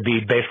 man, to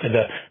be basically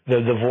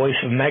the voice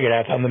of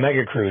Megadeth on the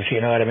Mega Cruise,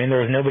 you know what I mean?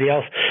 There was nobody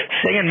else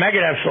singing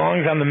Megadeth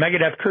songs on the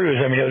Megadeth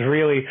cruise. I mean, it was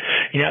really,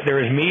 you know, there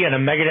was me and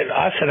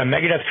us and a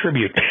Megadeth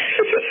tribute.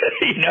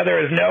 You know,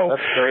 there was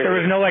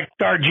no like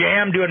Star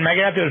Jam doing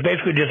Megadeth. It was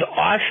basically just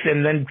us,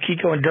 and then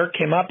Kiko and Dirk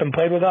came up and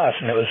played with us,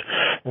 and it was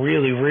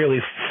really, really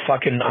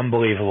fucking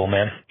unbelievable,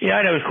 man. Yeah,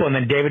 I know it was cool. And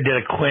then David did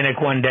a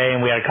clinic one day,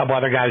 and we had a couple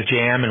other guys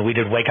jam, and we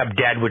did Wake Up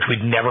Dead, which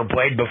we'd never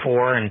played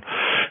before, and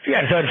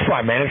yeah, so it's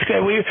fun, man. It's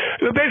good. We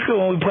basically,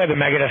 when we play the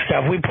Megadeth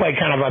stuff, we play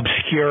kind of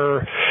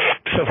obscure,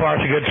 so far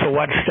so good, so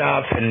what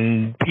stuff,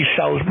 and Peace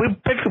Sells. We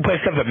basically play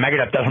stuff that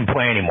Megadeth doesn't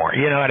play anymore.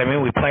 You know what I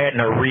mean? We play it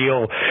in a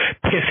real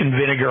piss and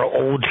vinegar,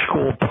 old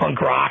school punk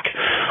rock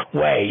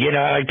way. You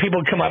know, like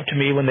people come up to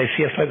me when they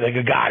see us play, like,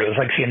 God, it was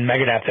like seeing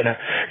Megadeth in a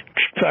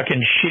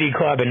fucking shitty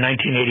club in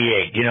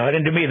 1988. You know,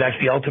 and to me, that's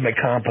the ultimate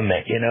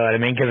compliment. You know what I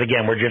mean? Because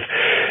again, we're just,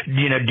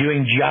 you know,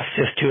 doing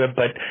justice to it,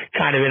 but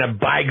kind of in a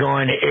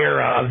bygone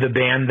era of the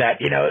band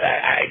that, you know,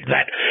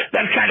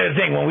 that's kind of the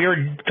thing. When we were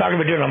talking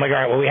about doing it, I'm like,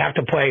 all right, well, we have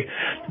to play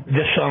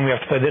this song, we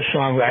have to play this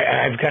song.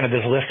 I have kind of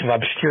this list of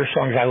obscure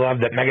songs I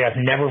love that Megadeth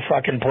never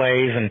fucking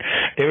plays, and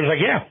they was like,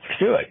 yeah, let's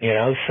do it, you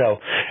know.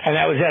 So, and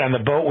that was it. On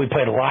the boat, we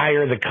played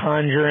Liar, The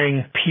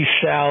Conjuring, Peace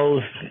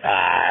Sells,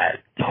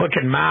 Hook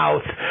and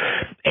Mouth,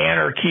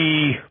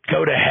 Anarchy,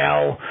 Go to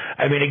Hell.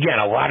 I mean, again,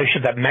 a lot of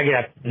shit that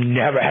Megadeth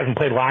hasn't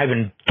played live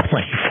in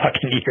 20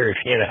 fucking years,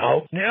 you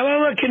know? Yeah,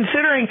 well, look,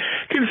 considering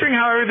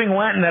how everything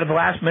went, and that at the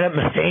last minute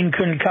Mustaine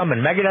couldn't come and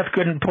Megadeth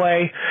couldn't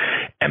play,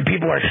 and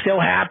people are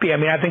still happy, I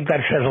mean, I think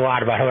that says a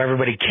lot about how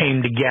everybody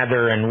came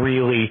together and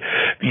really,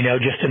 you know,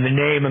 just in the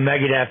name of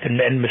Megadeth and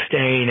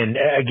Mustaine, and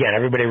again,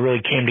 everybody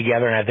really came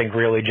together, and I think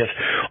really just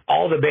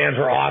all the bands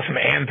were awesome.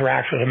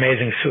 Anthrax was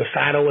amazing.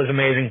 Suicidal was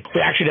amazing. We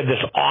actually did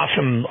this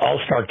awesome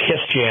all-star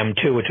Kiss jam,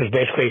 too, which was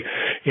basically,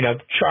 you know,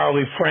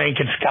 Charlie, Frank,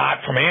 and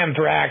Scott from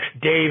Anthrax,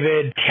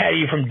 David,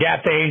 Teddy from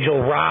Death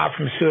Angel, Rob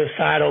from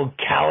Suicidal,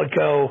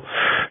 Calico,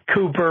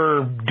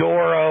 Cooper,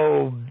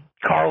 Doro,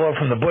 Carlo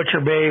from the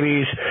Butcher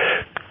Babies,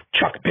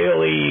 Chuck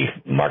Billy,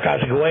 Mark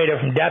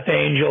Ozagueda from Death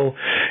Angel,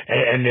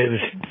 and it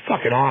was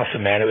fucking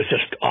awesome, man. It was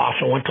just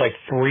awesome. Went to like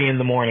 3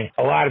 a.m.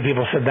 A lot of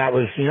people said that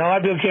was, a lot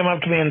of people came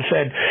up to me and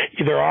said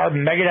either our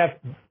Megadeth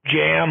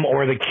Jam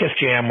or the Kiss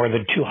Jam were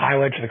the 2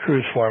 highlights of the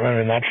cruise for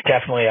me, and that's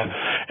definitely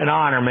an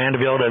honor, man, to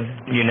be able to,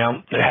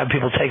 have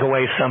people take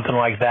away something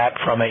like that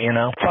from it,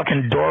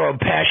 Fucking Doro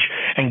Pesh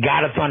and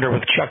God of Thunder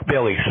with Chuck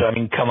Billy. So, I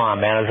mean, come on,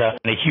 man. As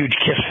a huge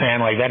Kiss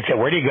fan, like, that's it.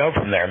 Where do you go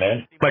from there,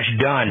 man? Much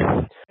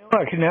done.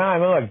 Look,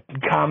 now,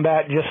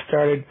 Combat just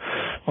started.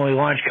 When we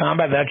launched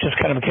Combat, that just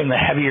kind of became the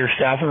heavier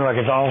stuff. And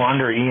it's all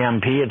under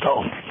EMP. It's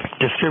all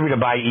distributed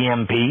by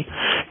EMP.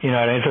 You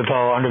know what I mean? So it's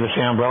all under the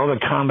same umbrella.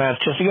 The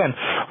Combat's just, again,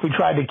 we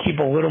tried to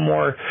keep a little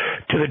more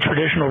to the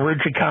traditional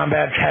roots of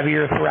Combat's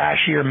heavier,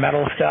 thrashier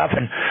metal stuff.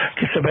 And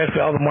just so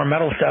basically all the more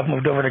metal stuff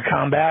moved over to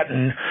Combat,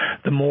 and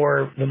the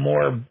more,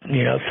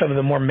 some of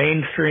the more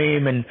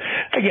mainstream. And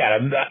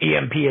again,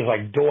 EMP is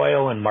like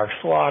Doyle and Mark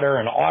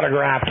Slaughter and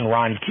Autograph and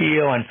Ron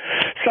Keel, and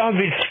some of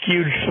it's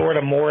skewed sort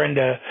of more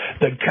into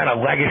the kind of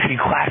legacy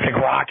classic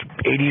rock,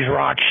 80s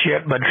rock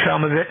shit, but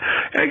some of it,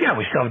 and again,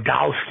 we still have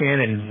Dollskin,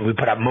 and we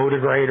put up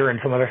Motogrator and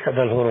some other stuff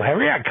that was a little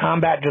heavier. Yeah,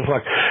 Combat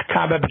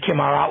became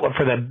our outlet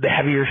for the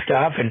heavier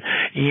stuff, and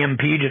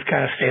EMP just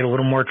kind of stayed a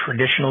little more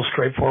traditional,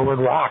 straightforward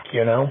rock,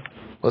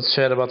 Let's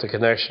chat about the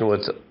connection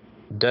with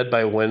Dead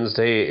by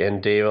Wednesday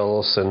and Dave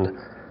Ellefson,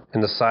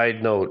 and the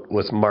side note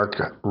with Mark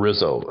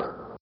Rizzo.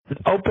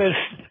 Opus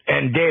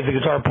and Dave, the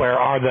guitar player,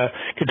 are the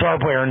guitar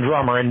player and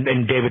drummer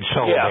in David's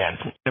solo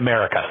band in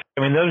America.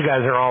 I mean, those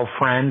guys are all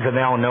friends, and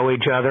they all know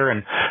each other.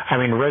 And,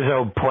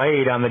 Rizzo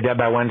played on the Dead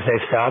by Wednesday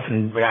stuff,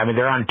 and,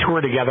 they're on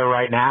tour together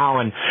right now.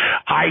 And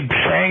I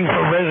sang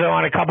for Rizzo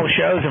on a couple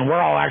shows, and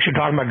we're all actually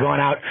talking about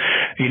going out.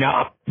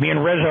 Me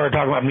and Rizzo are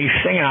talking about me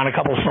singing on a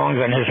couple songs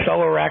on his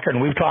solo record,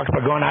 and we've talked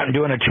about going out and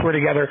doing a tour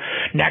together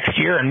next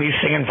year, and me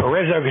singing for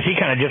Rizzo, because he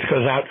kind of just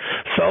goes out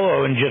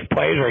solo and just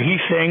plays, or he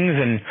sings,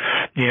 and,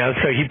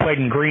 so he played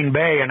in Green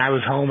Bay, and I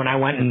was home, and I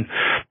went and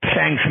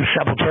sang some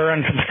Sepultura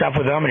and some stuff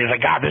with him, and he's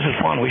like, God, this is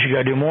fun, we should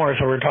go do more.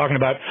 So we're talking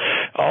about,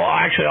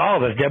 all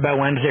of us, Dead by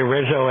Wednesday,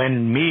 Rizzo,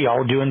 and me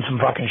all doing some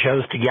fucking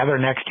shows together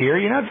next year.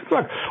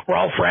 Look, we're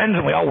all friends,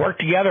 and we all work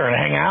together and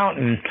hang out,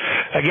 and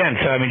again,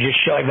 so, just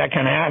shit like that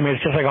kind of happen.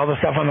 It's just like all the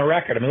stuff on the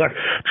record. Look,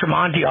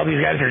 Tremonti, all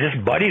these guys are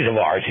just buddies of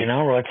ours,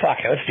 We're like,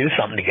 fuck, let's do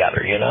something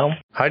together,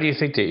 How do you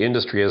think the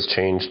industry has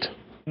changed?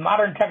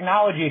 Modern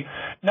technology,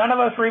 none of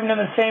us were even in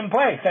the same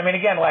place.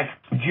 Again, like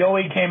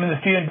Joey came in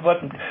the studio, but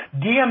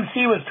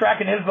DMC was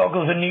tracking his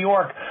vocals in New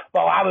York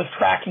while I was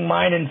tracking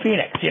mine in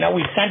Phoenix.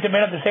 We sent them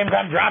in at the same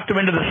time, dropped them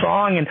into the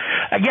song, and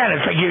again,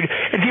 it's like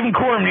it's even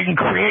cooler when you can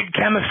create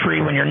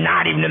chemistry when you're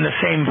not even in the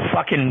same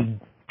fucking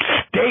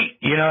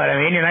state, you know what I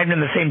mean? You're not even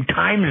in the same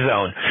time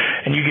zone,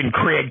 and you can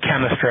create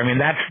chemistry.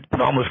 That's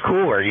almost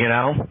cooler,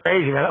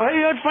 Crazy, man.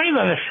 It's funny,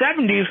 though, in the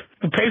 70s,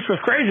 the pace was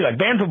crazy. Like,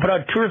 bands would put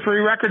out 2 or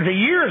 3 records a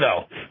year,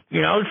 though,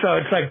 so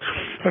it's like,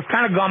 it's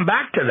kind of gone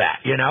back to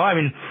that,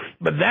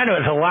 but then it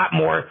was a lot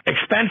more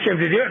expensive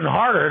to do it and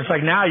harder. It's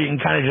like now you can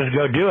kind of just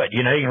go do it,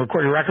 You can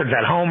record your records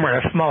at home or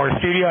in a smaller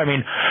studio.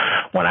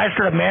 When I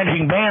started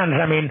managing bands,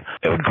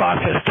 it would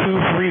cost us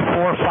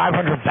 $200,000,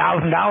 $300,000, $400,000,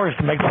 $500,000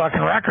 to make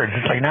fucking records.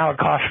 It's like now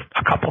it costs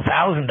a couple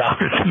 $1,000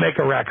 to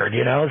make a record,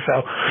 So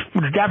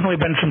there's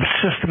definitely been some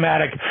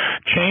systematic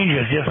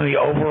changes just in the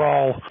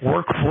overall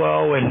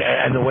workflow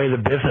and the way the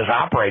business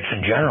operates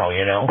in general,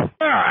 Yeah,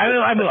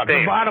 look,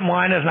 the bottom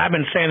line is, and I've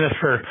been saying this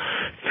for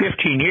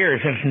 15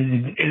 years,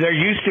 there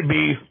used to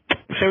be,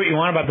 say what you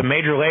want about the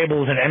major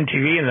labels and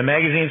MTV and the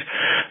magazines,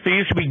 there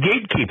used to be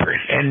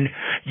gatekeepers, and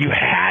you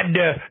had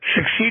to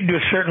succeed to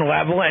a certain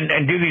level and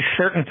do these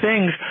certain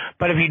things,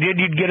 but if you did,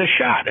 you'd get a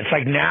shot. It's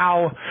like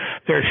now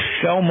there's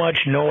so much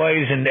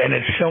noise, and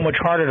it's so much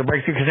harder to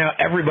break through, because now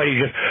everybody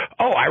just,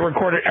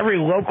 every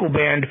local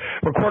band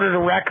recorded a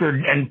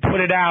record and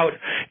put it out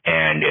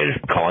and is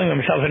calling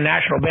themselves a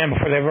national band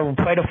before they've ever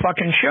played a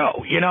fucking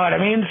show. You know what I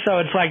mean? So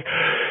it's like,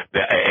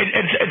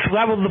 it's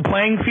leveled the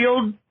playing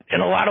field in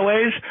a lot of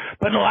ways,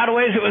 but in a lot of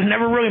ways it was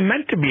never really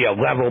meant to be a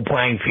level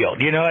playing field.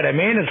 You know what I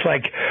mean? It's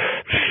like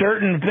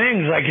certain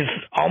things, like it's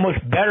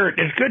almost better.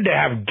 It's good to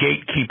have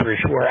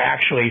gatekeepers who are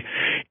actually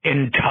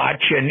in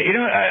touch, and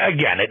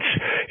again,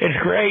 it's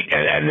great,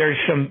 and there's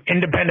some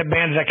independent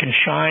bands that can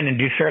shine and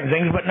do certain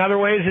things, but in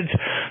other ways it's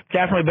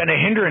definitely been a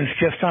hindrance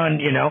just on,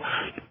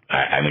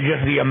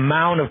 just the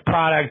amount of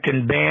product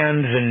and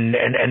bands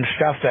and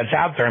stuff that's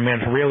out there.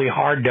 It's really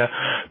hard to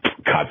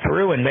cut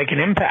through and make an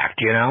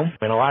impact,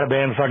 A lot of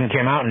bands fucking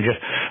came out and just,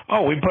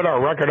 we put our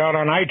record out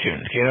on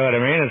iTunes. You know what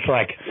I mean? It's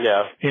like,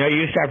 you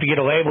used to have to get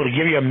a label to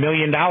give you $1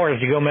 million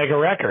to go make a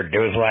record. It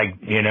was like,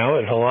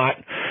 it's a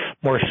lot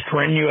more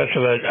strenuous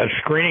of a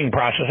screening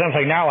process. And it's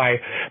like now I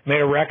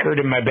made a record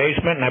in my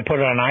basement and I put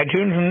it on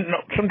iTunes, and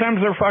sometimes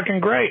they're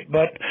fucking great.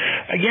 But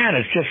again,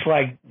 it's just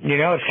like,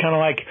 it's kind of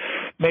like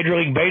Major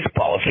League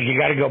Baseball. It's like you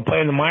got to go play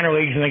in the minor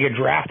leagues and they get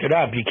drafted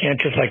up. You can't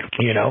just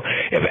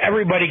if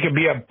everybody could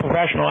be a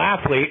professional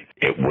athlete,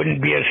 it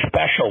wouldn't be as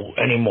special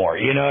anymore.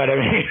 You know what I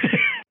mean?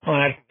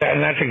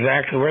 And that's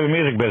exactly where the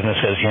music business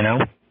is,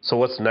 So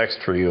what's next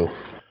for you?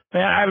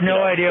 Man, I have no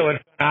idea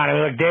what's going on. I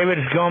mean, look, David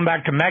is going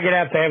back to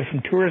Megadeth. They have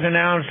some tours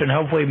announced, and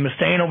hopefully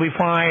Mustaine will be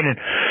fine. And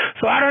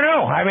so I don't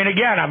know. I mean,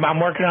 again, I'm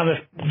working on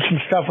some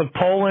stuff with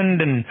Poland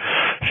and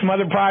some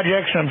other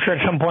projects, and I'm sure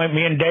at some point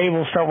me and Dave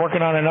will start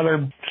working on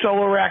another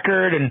solo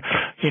record. And,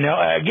 you know,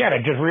 again,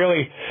 it just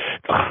really,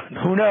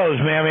 who knows,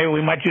 man? Maybe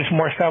we might do some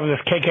more stuff with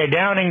this KK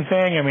Downing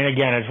thing. I mean,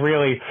 again, it's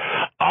really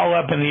all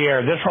up in the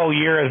air. This whole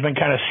year has been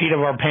kind of seat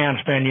of our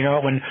pants, man. You know,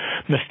 when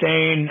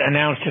Mustaine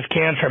announced his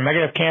cancer,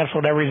 Megadeth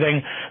canceled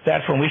everything,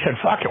 that's when we said,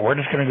 fuck it, we're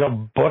just going to go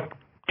book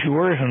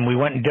tours, and we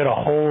went and did a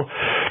whole,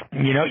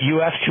 you know,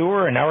 U.S.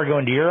 tour, and now we're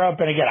going to Europe.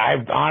 And again, I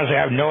honestly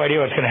have no idea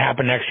what's going to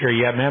happen next year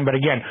yet, man. But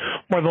again,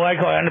 more than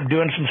likely, I'll end up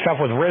doing some stuff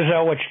with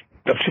Rizzo, which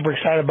I'm super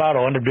excited about.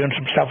 I'll end up doing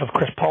some stuff with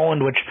Chris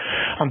Poland, which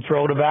I'm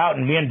thrilled about.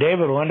 And me and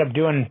David will end up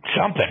doing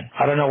something.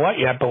 I don't know what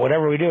yet, but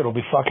whatever we do, it'll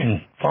be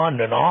fucking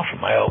fun and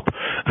awesome, I hope.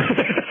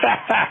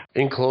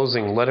 In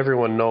closing, let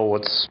everyone know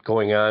what's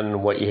going on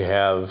and what you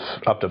have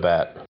up to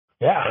bat.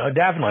 Yeah,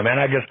 definitely, man.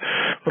 I just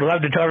would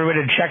love to tell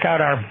everybody to check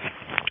out our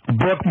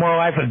book, More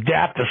Life with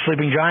Death, the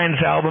Sleeping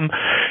Giants album.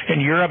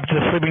 In Europe,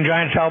 the Sleeping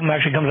Giants album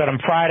actually comes out on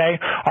Friday.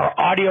 Our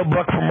audio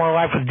book for More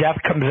Life with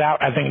Death comes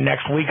out, I think,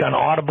 next week on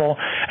Audible.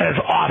 And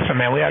it's awesome,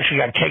 man. We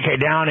actually got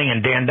KK Downing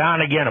and Dan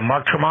Donegan and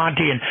Mark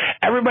Tremonti, and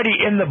everybody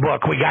in the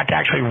book, we got to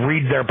actually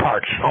read their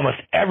parts. Almost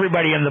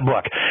everybody in the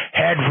book.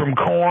 Head from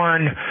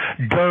Korn,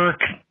 Dirk,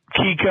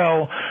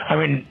 Chico, I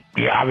mean,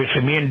 yeah,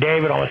 obviously me and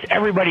David, almost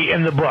everybody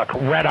in the book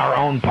read our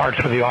own parts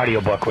for the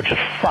audiobook, which is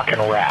fucking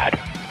rad.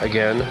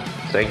 Again,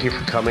 thank you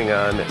for coming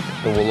on,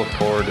 and we'll look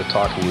forward to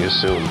talking to you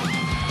soon.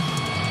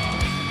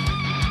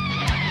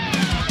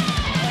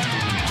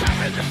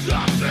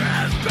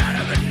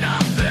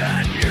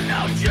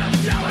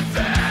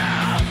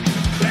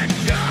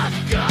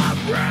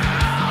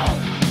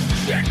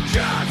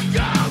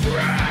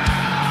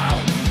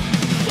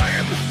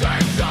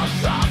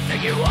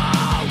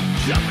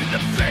 Jump in the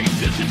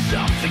face isn't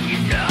something you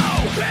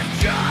know. And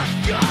just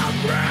go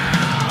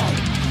round.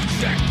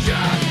 Just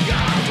go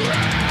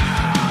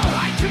round.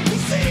 I can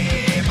see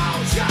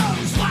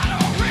emotions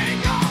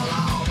fluttering all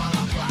over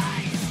the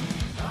place.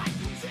 I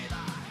can see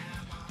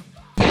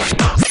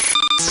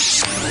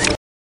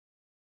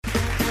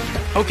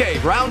the Okay,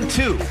 round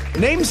two.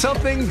 Name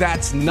something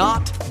that's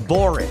not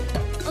boring.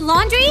 A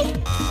laundry?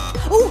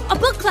 Ooh, a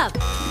book club.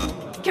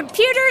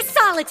 Computer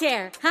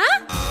solitaire,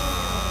 huh?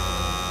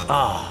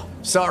 Ah.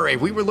 Sorry,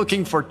 we were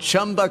looking for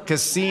Chumba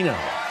Casino.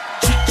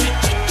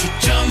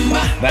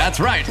 That's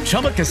right.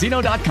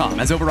 ChumbaCasino.com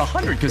has over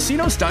 100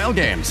 casino-style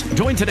games.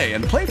 Join today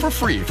and play for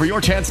free for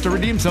your chance to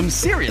redeem some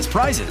serious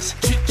prizes.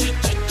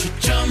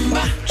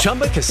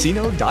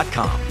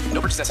 ChumbaCasino.com.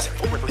 No purchase necessary.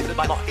 Void where prohibited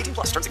by law. 18+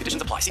 terms and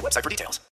conditions apply. See website for details.